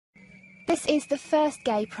This is the first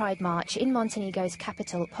gay pride march in Montenegro's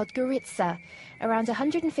capital, Podgorica. Around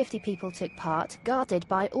 150 people took part, guarded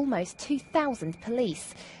by almost 2,000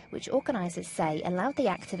 police, which organisers say allowed the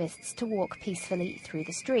activists to walk peacefully through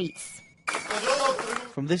the streets.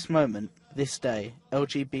 From this moment, this day,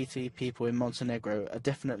 LGBT people in Montenegro are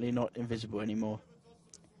definitely not invisible anymore.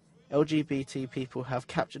 LGBT people have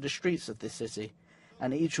captured the streets of this city,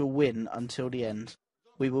 and each will win until the end.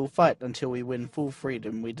 We will fight until we win full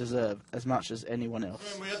freedom we deserve as much as anyone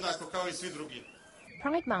else.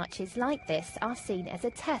 Pride marches like this are seen as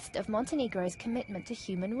a test of Montenegro's commitment to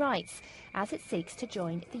human rights as it seeks to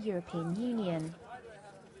join the European Union.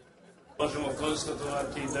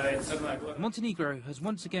 Montenegro has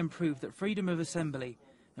once again proved that freedom of assembly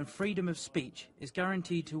and freedom of speech is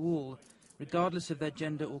guaranteed to all, regardless of their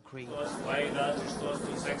gender or creed.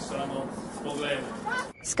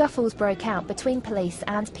 Scuffles broke out between police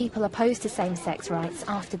and people opposed to same-sex rights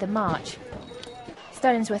after the march.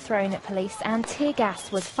 Stones were thrown at police and tear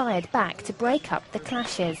gas was fired back to break up the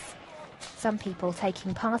clashes. Some people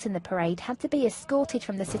taking part in the parade had to be escorted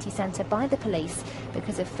from the city centre by the police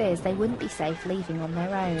because of fears they wouldn't be safe leaving on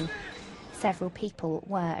their own. Several people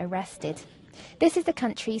were arrested. This is the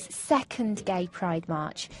country's second gay pride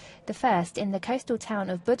march. The first in the coastal town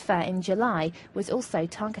of Budva in July was also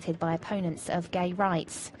targeted by opponents of gay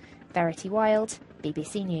rights. Verity Wild,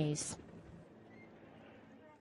 BBC News.